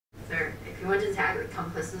If you wanted to tag, like, come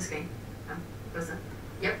close to the screen. Closer.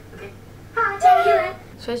 Yep, okay. Hi, tag.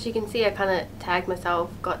 So as you can see, I kind of tagged myself,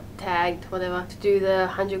 got tagged, whatever, to do the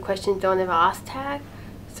 100 questions no one ever asked tag.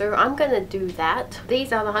 So I'm gonna do that.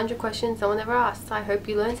 These are the 100 questions no one ever asked. I hope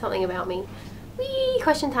you learned something about me. Whee!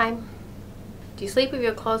 Question time. Do you sleep with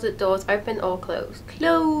your closet doors open or closed?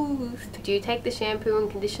 Closed. Do you take the shampoo and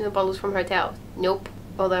conditioner bottles from hotels? Nope.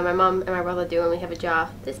 Although my mum and my brother do, and we have a jar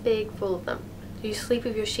this big full of them. Do you sleep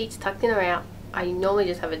with your sheets tucked in or out? I normally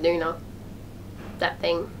just have a doona. That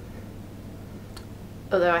thing.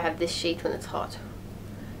 Although I have this sheet when it's hot.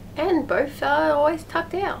 And both are always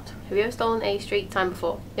tucked out. Have you ever stolen a street sign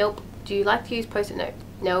before? Nope. Do you like to use post-it notes?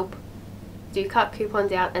 Nope. Do you cut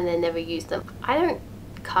coupons out and then never use them? I don't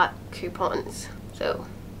cut coupons, so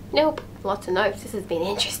nope. Lots of notes. This has been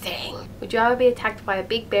interesting. Would you rather be attacked by a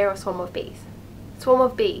big bear or swarm of bees? Swarm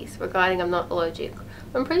of bees, regarding I'm not allergic.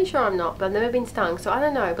 I'm pretty sure I'm not, but I've never been stung, so I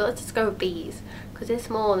don't know. But let's just go with bees, because they're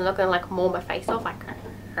small and they're not going to like maul my face off like.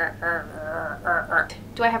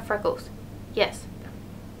 Do I have freckles? Yes.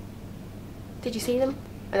 Did you see them?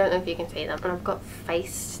 I don't know if you can see them. And I've got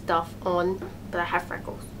face stuff on, but I have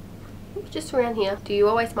freckles. Just around here. Do you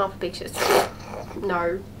always smile for pictures?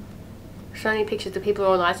 No. So many pictures of people are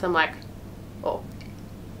all nice and I'm like, oh.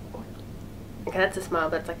 Okay, that's a smile,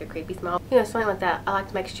 but it's like a creepy smile. You know, something like that. I like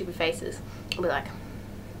to make stupid faces. I'll be like,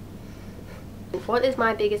 what is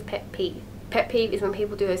my biggest pet peeve? Pet peeve is when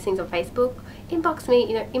people do those things on Facebook. Inbox me,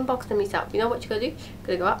 you know, inbox them yourself. You know what you gotta do? You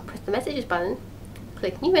gotta go up, press the messages button,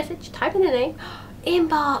 click new message, type in the name,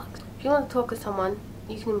 inbox. If you want to talk to someone,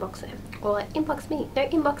 you can inbox them. Or like, inbox me. No,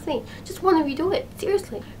 inbox me. Just one of you do it.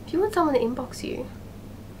 Seriously. If you want someone to inbox you,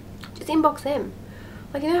 just inbox them.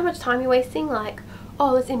 Like, you know how much time you're wasting? Like,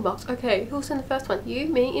 oh, let's inbox. Okay, who'll send the first one? You,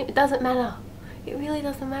 me? It doesn't matter. It really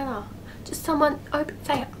doesn't matter. Just someone open,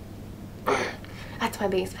 say it. That's my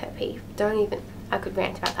biggest pet peeve. Don't even. I could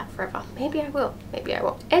rant about that forever. Maybe I will. Maybe I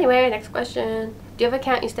won't. Anyway, next question. Do you ever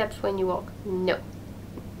count your steps when you walk? No.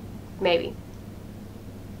 Maybe.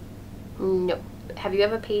 No. Have you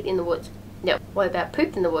ever peed in the woods? No. What about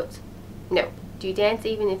pooped in the woods? No. Do you dance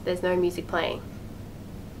even if there's no music playing?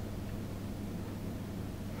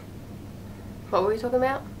 What were we talking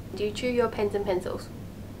about? Do you chew your pens and pencils?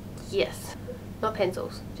 Yes. Not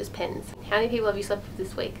pencils, just pens. How many people have you slept with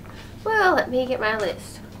this week? Well, let me get my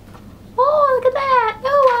list. Oh, look at that!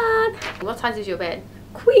 No one! What size is your bed?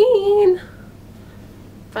 Queen!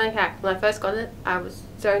 Funny fact, when I first got it, I was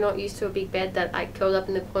so not used to a big bed that I curled up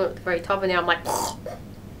in the corner at the very top, and now I'm like,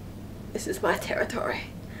 this is my territory.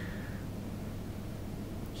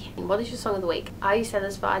 And what is your song of the week? Are You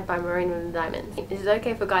Satisfied by Maroon and the Diamonds? Is it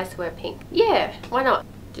okay for guys to wear pink? Yeah, why not?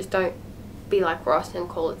 Just don't be like Ross and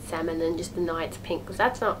call it salmon and just deny it's pink, because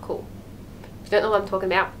that's not cool. If you don't know what I'm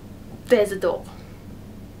talking about, there's a door.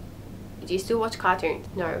 Do you still watch cartoons?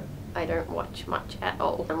 No, I don't watch much at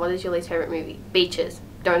all. And what is your least favorite movie? Beaches.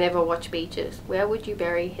 Don't ever watch Beaches. Where would you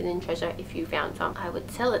bury hidden treasure if you found some? I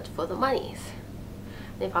would sell it for the monies.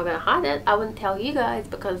 And if I'm gonna hide it, I wouldn't tell you guys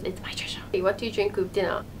because it's my treasure. What do you drink with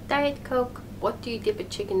dinner? Diet Coke. What do you dip a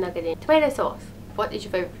chicken nugget in? Tomato sauce. What is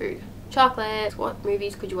your favorite food? Chocolate. What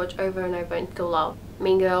movies could you watch over and over and still love?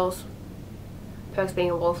 Mean Girls. Perks Being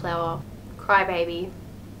a Wallflower. Cry Baby.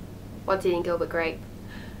 What's Eating Gilbert Grape.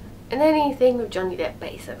 And anything with Johnny Depp,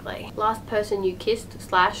 basically. Last person you kissed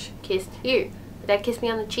 / kissed you. Dad kissed me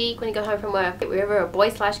on the cheek when he got home from work. We were a boy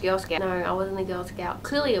 / girl scout. No, I wasn't a girl scout.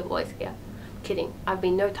 Clearly a boy scout. Kidding. I've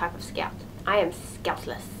been no type of scout. I am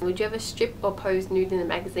scoutless. Would you ever strip or pose nude in a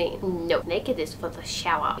magazine? No. Naked is for the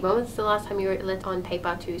shower. When was the last time you wrote a letter on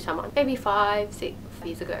paper to someone? Maybe 5, 6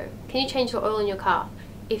 years ago. Can you change the oil in your car?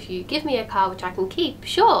 If you give me a car which I can keep,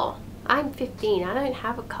 sure. I'm 15. I don't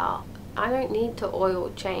have a car. I don't need to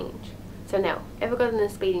oil change. So no. Ever gotten a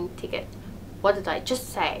speeding ticket? What did I just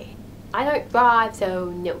say? I don't drive, so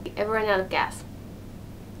no. Ever run out of gas?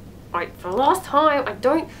 Right, for the last time, I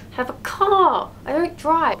don't have a car. I don't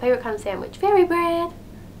drive. Favorite kind of sandwich? Fairy bread.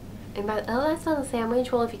 And by oh, that's not a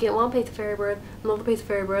sandwich. Well, if you get one piece of fairy bread, another piece of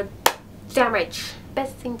fairy bread, sandwich.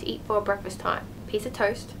 Best thing to eat for breakfast time? Piece of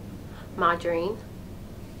toast, margarine,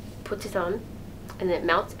 put it on, and then it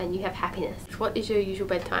melts and you have happiness. What is your usual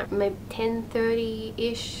bedtime? Maybe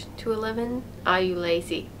 10:30-ish to 11? Are you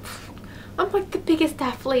lazy? I'm like the biggest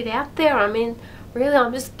athlete out there. I mean, really,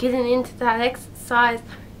 I'm just getting into that exercise.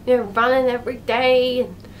 You know, running every day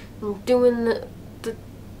and doing the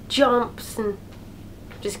jumps and...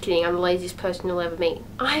 Just kidding, I'm the laziest person you'll ever meet.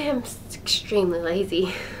 I am extremely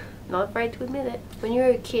lazy. Not afraid to admit it. When you were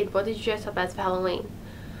a kid, what did you dress up as for Halloween?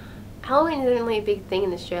 Halloween isn't really a big thing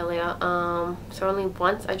in Australia. So only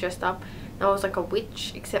once I dressed up I was like a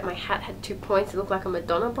witch, except my hat had 2 points. It looked like a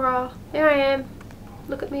Madonna bra. There I am.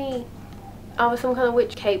 Look at me. I was some kind of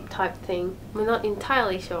witch cape type thing. I'm not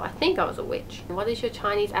entirely sure. I think I was a witch. What is your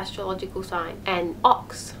Chinese astrological sign? An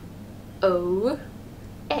ox.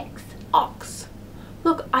 O-X. Ox.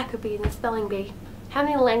 Look, I could be in the spelling bee. How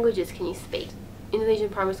many languages can you speak? Indonesian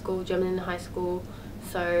primary school, German in high school,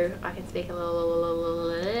 so I can speak a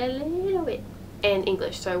little bit. And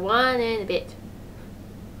English, so 1 and a bit.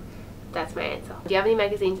 That's my answer. Do you have any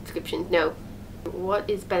magazine subscriptions? No. What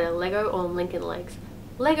is better, Lego or Lincoln Legs?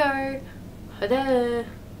 Lego! Duh.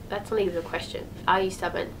 That's not even a question. Are you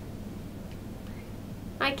stubborn?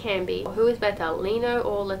 I can be. Who is better, Lino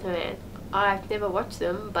or Letterman? I've never watched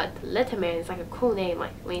them, but Letterman is like a cool name,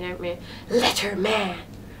 like Lino Man. Letterman!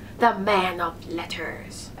 The man of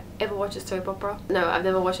letters. Ever watch a soap opera? No, I've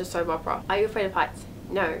never watched a soap opera. Are you afraid of heights?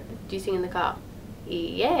 No. Do you sing in the car?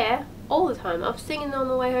 Yeah, all the time. I was singing on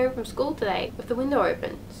the way home from school today with the window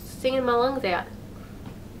open, singing my lungs out.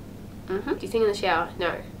 Do you sing in the shower?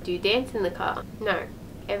 No. Do you dance in the car? No.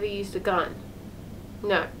 Ever used a gun?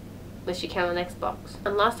 No. Unless you count on Xbox.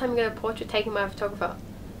 And last time you got a portrait taken by a photographer?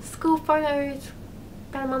 School photos,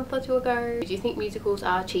 about a month or 2 ago. Do you think musicals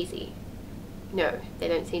are cheesy? No, they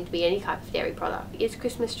don't seem to be any type of dairy product. Is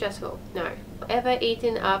Christmas stressful? No. Ever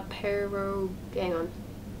eaten a pierogi?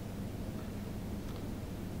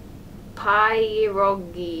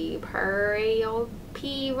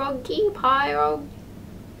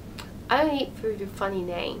 I don't eat food with funny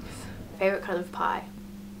names. Favorite kind of pie?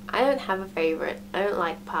 I don't have a favorite. I don't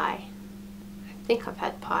like pie. I think I've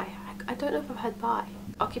had pie. I don't know if I've had pie.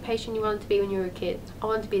 Occupation you wanted to be when you were a kid? I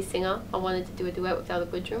wanted to be a singer. I wanted to do a duet with Elder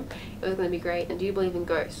Goodrum. It was going to be great. And do you believe in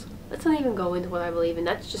ghosts? Let's not even go into what I believe in.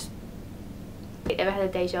 That's just... Ever had a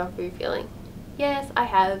deja vu feeling? Yes, I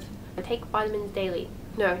have. I take vitamins daily.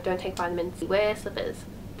 No, don't take vitamins. Wear slippers.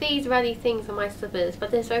 These ratty things are my slippers,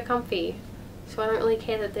 but they're so comfy. So I don't really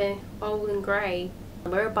care that they're old and grey.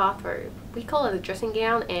 Wear a bathrobe. We call it a dressing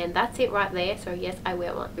gown, and that's it right there. So yes, I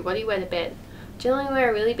wear one. What do you wear to bed? Generally wear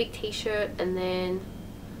a really big t-shirt and then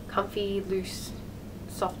comfy, loose,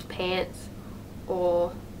 soft pants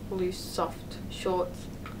or loose, soft shorts.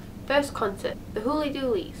 First concert, the Hooly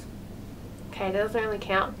Doolies. Okay, that doesn't really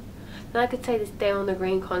count. Then I could say this Day on the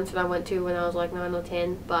Green concert I went to when I was like 9 or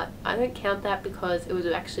 10, but I don't count that because it was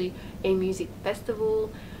actually a music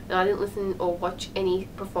festival and I didn't listen or watch any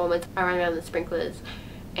performance. I ran around the sprinklers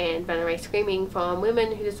and ran away screaming from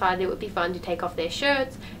women who decided it would be fun to take off their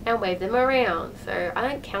shirts and wave them around. So I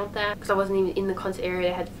don't count that because I wasn't even in the concert area.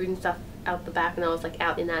 They had food and stuff out the back and I was like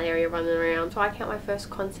out in that area running around. So I count my first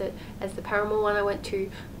concert as the Paramore one I went to,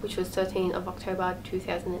 which was 13th of October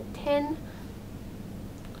 2010.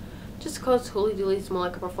 Just because Hooly Dooly is more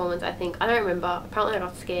like a performance, I think. I don't remember. Apparently I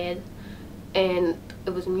got scared and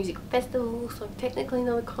it was a music festival, so technically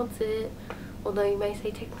not a concert. Although you may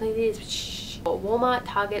say technically it is. Shh. Walmart,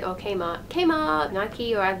 Target or Kmart? Kmart,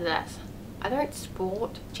 Nike or Adidas? I don't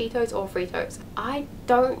sport Cheetos or Fritos. I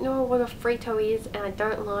don't know what a Frito is and I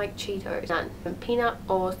don't like Cheetos. None. Peanut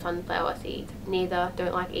or sunflower seeds? Neither.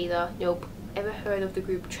 Don't like either. Nope. Ever heard of the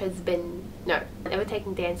group Tresben? No. Ever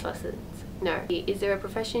taken dance lessons? No. Is there a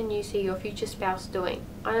profession you see your future spouse doing?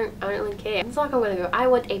 I don't really care. It's like I'm gonna go, I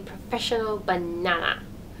want a professional banana.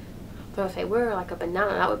 But I'll say, we're like a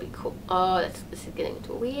banana, that would be cool. Oh, this is getting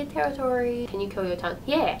into weird territory. Can you curl your tongue?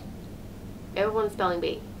 Yeah. Ever won a spelling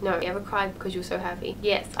bee? No. Ever cried because you were so happy?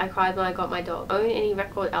 Yes, I cried when I got my dog. Own any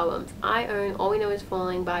record albums? I own All We Know Is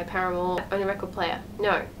Falling by Paramore. Own a record player?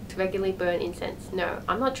 No. To regularly burn incense? No.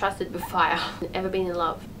 I'm not trusted with fire. Ever been in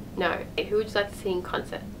love? No. Who would you like to see in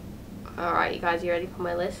concert? Alright, you guys, you ready for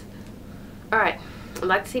my list? Alright, I'd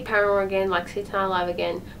like to see Paramore again, like to see Tonight Live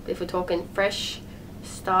again, but if we're talking fresh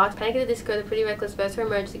starts, Panic at the Disco, The Pretty Reckless, Versa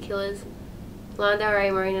Emergency Killers, Lana Del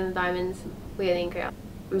Rey, Marina and the Diamonds, Weird Inc. I'm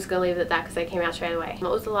just going to leave it at that because they came out straight away.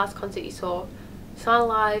 What was the last concert you saw? Tonight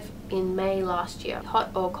Live in May last year.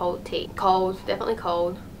 Hot or cold tea? Cold, definitely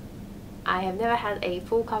cold. I have never had a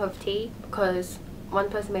full cup of tea because one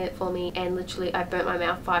person made it for me and literally I burnt my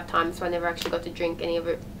mouth 5 times, so I never actually got to drink any of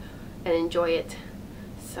it and enjoy it.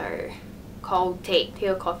 So cold tea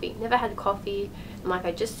or coffee. Never had coffee, and like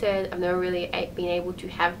I just said, I've never really been able to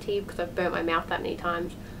have tea because I've burnt my mouth that many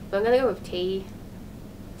times. So I'm gonna go with tea.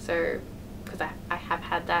 So because I have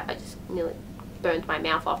had that, I just nearly burnt my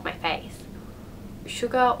mouth off my face.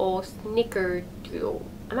 Sugar or snickerdoodle?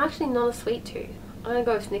 I'm actually not a sweet tooth. I'm gonna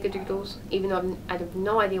go with snickerdoodles, even though I have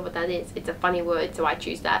no idea what that is. It's a funny word, so I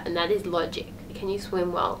choose that, and that is logic. Can you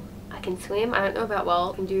swim well? I can swim, I don't know about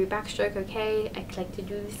well. I can do backstroke okay, I like to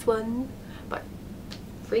do this one, but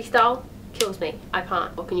freestyle kills me. I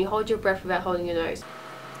can't. Or can you hold your breath without holding your nose?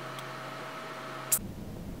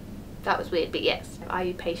 That was weird, but yes. Are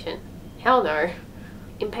you patient? Hell no.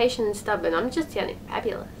 Impatient and stubborn. I'm just sounding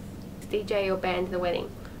fabulous. DJ or band to the wedding?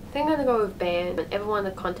 I think I'm gonna go with band. Ever won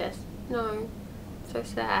the contest? No. So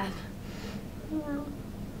sad.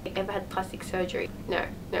 Ever had plastic surgery? No.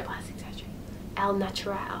 No plastic surgery. Al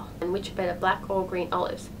natural. And which are better, black or green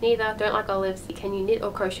olives? Neither. Don't like olives. Can you knit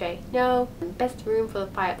or crochet? No. Best room for the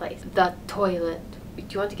fireplace? The toilet. Do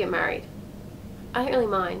you want to get married? I don't really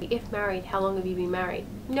mind. If married, how long have you been married?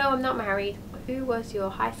 No, I'm not married. Who was your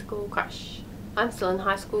high school crush? I'm still in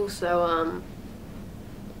high school, so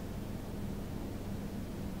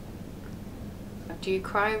do you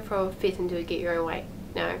cry and throw a fit and do it get your own way?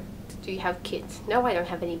 No. Do you have kids? No, I don't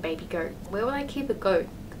have any baby goats. Where would I keep a goat?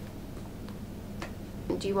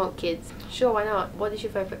 Do you want kids? Sure, why not? What is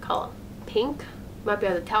your favourite colour? Pink? You might be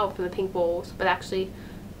able to tell from the pink walls, but actually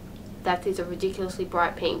that is a ridiculously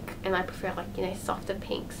bright pink, and I prefer, like, you know, softer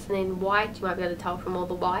pinks. And then white, you might be able to tell from all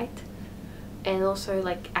the white, and also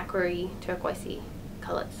like aqua-y, turquoisey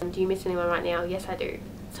colours. Do you miss anyone right now? Yes, I do.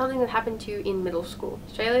 Something that happened to you in middle school.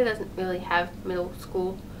 Australia doesn't really have middle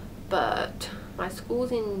school, but my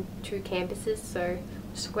school's in 2 campuses, so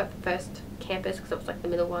just go at the first campus because it was like the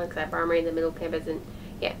middle one, because I have primary in the middle campus. And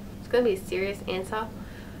yeah, it's going to be a serious answer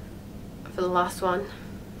for the last one.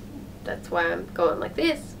 That's why I'm going like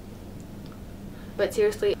this. But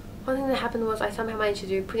seriously, one thing that happened was I somehow managed to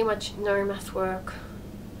do pretty much no maths work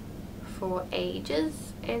for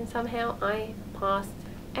ages, and somehow I passed.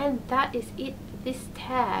 And that is it for this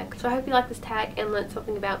tag. So I hope you like this tag and learned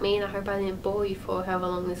something about me, and I hope I didn't bore you for however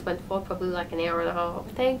long this went for, probably like an hour and a half.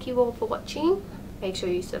 Thank you all for watching. Make sure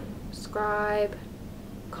you subscribe,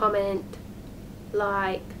 comment,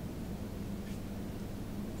 like,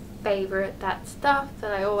 favorite, that stuff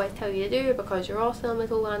that I always tell you to do because you're awesome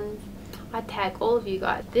little ones. I tag all of you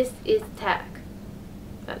guys. This is the tag.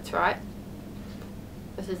 That's right.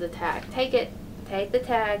 This is the tag. Take it. Take the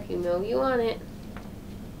tag. You know you want it.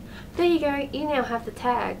 There you go. You now have the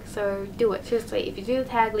tag. So do it. Seriously. If you do the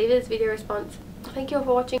tag, leave this video response. Thank you all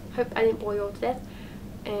for watching. Hope I didn't bore you all to death.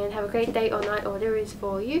 And have a great day or night or whatever it is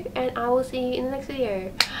for you. And I will see you in the next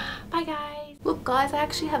video. Bye guys. Look guys, I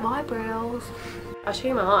actually have eyebrows. I'll show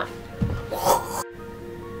you my life.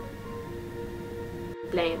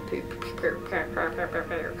 Blam poop.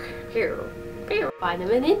 Find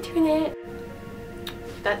them on the internet.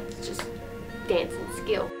 That's just dancing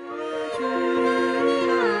skill.